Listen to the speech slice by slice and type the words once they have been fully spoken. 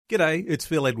G'day, it's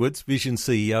Phil Edwards, Vision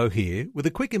CEO here, with a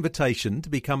quick invitation to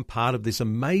become part of this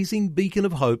amazing beacon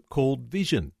of hope called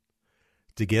Vision.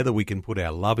 Together we can put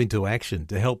our love into action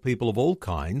to help people of all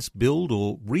kinds build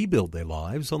or rebuild their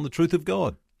lives on the truth of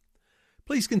God.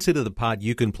 Please consider the part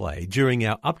you can play during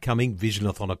our upcoming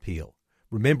Visionathon appeal,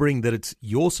 remembering that it's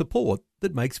your support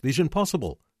that makes Vision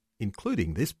possible,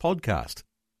 including this podcast.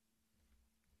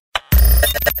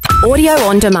 Audio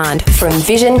on demand from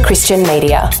Vision Christian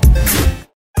Media.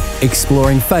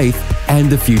 Exploring faith and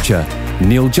the future.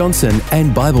 Neil Johnson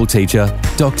and Bible teacher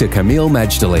Dr. Kameel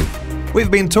Majdali. We've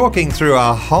been talking through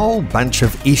a whole bunch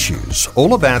of issues,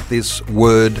 all about this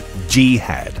word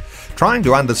jihad, trying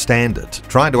to understand it,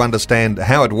 trying to understand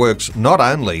how it works not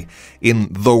only in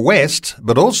the West,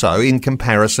 but also in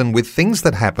comparison with things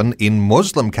that happen in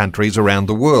Muslim countries around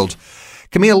the world.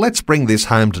 Kameel, let's bring this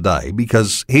home today,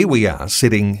 because here we are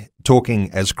sitting talking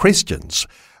as Christians.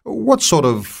 What sort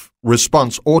of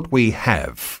response ought we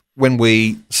have when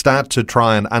we start to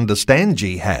try and understand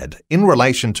jihad in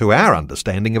relation to our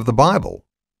understanding of the Bible?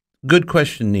 Good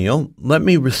question, Neil. Let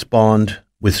me respond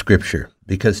with Scripture,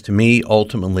 because to me,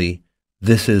 ultimately,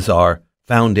 this is our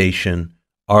foundation,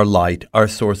 our light, our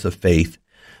source of faith,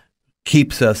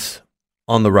 keeps us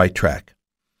on the right track.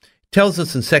 It tells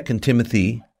us in 2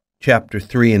 Timothy chapter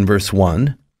 3 and verse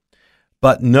 1,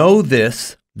 "But know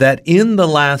this, that in the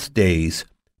last days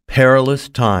perilous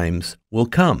times will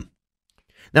come."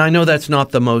 Now, I know that's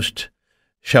not the most,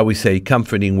 shall we say,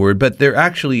 comforting word, but there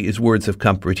actually is words of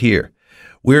comfort here.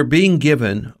 We're being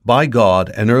given by God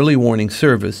an early warning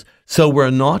service, so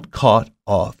we're not caught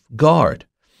off guard.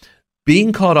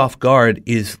 Being caught off guard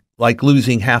is like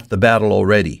losing half the battle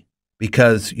already,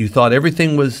 because you thought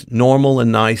everything was normal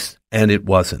and nice, and it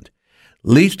wasn't.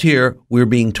 At least here, we're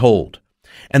being told.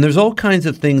 And there's all kinds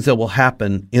of things that will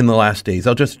happen in the last days.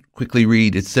 I'll just quickly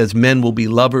read. It says, men will be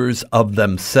lovers of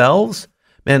themselves.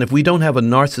 Man, if we don't have a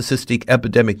narcissistic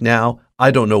epidemic now, I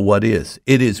don't know what is.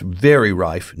 It is very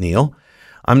rife, Neil.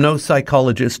 I'm no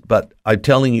psychologist, but I'm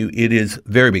telling you, it is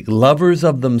very big. Lovers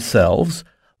of themselves,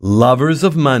 lovers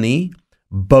of money,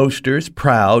 boasters,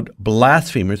 proud,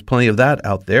 blasphemers, plenty of that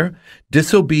out there,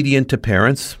 disobedient to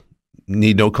parents,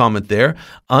 need no comment there,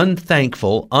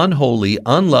 unthankful, unholy,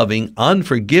 unloving,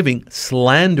 unforgiving,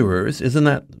 slanderers. Isn't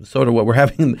that sort of what we're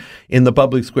having in the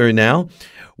public square now?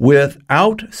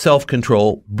 Without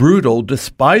self-control, brutal,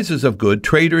 despisers of good,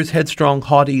 traitors, headstrong,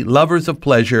 haughty, lovers of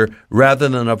pleasure rather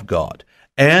than of God.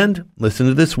 And, listen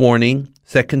to this warning,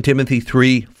 2 Timothy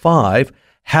 3:5,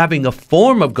 having a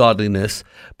form of godliness,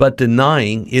 but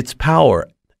denying its power.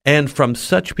 And from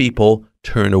such people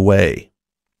turn away.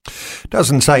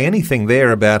 Doesn't say anything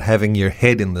there about having your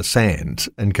head in the sand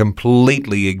and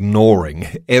completely ignoring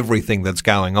everything that's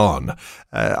going on.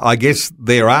 I guess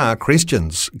there are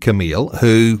Christians, Kameel,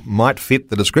 who might fit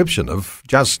the description of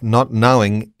just not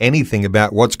knowing anything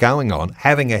about what's going on,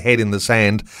 having a head in the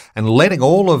sand, and letting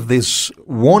all of this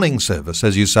warning service,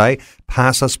 as you say,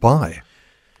 pass us by.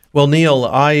 Well, Neil,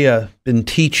 I've been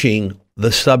teaching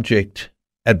the subject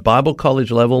at Bible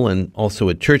college level and also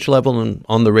at church level and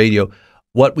on the radio,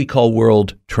 what we call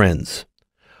world trends.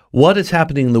 What is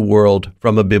happening in the world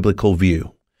from a biblical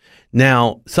view?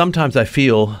 Now, sometimes I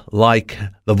feel like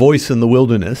the voice in the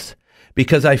wilderness,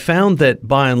 because I found that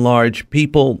by and large,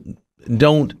 people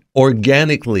don't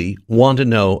organically want to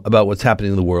know about what's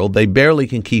happening in the world. They barely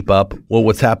can keep up with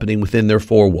what's happening within their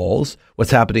four walls,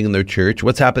 what's happening in their church,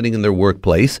 what's happening in their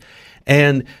workplace.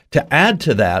 And to add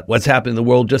to that, what's happening in the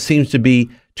world just seems to be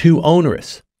too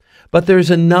onerous. But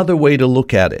there's another way to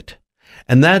look at it.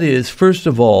 And that is, first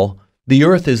of all, the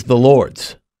earth is the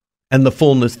Lord's and the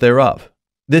fullness thereof.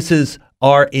 This is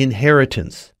our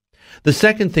inheritance. The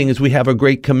second thing is we have a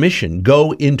great commission.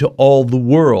 Go into all the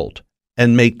world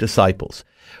and make disciples.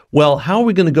 Well, how are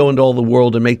we going to go into all the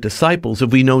world and make disciples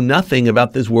if we know nothing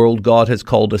about this world God has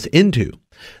called us into?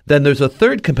 Then there's a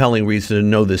third compelling reason to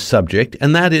know this subject,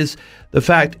 and that is the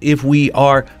fact if we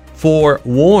are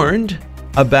forewarned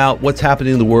about what's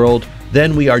happening in the world,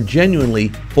 then we are genuinely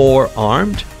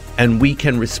forearmed and we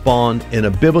can respond in a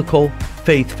biblical,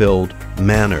 faith-filled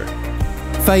manner.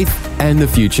 Faith and the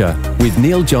Future with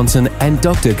Neil Johnson and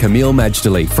Dr. Kameel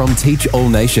Majdali from Teach All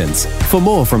Nations. For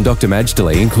more from Dr.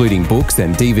 Majdali, including books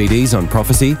and DVDs on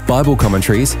prophecy, Bible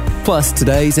commentaries, plus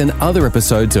today's and other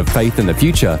episodes of Faith and the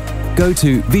Future, go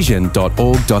to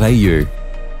vision.org.au.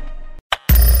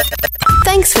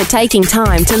 Thanks for taking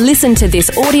time to listen to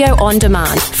this audio on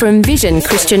demand from Vision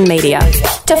Christian Media.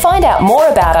 To find out more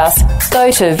about us, go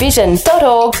to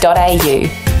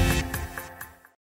vision.org.au.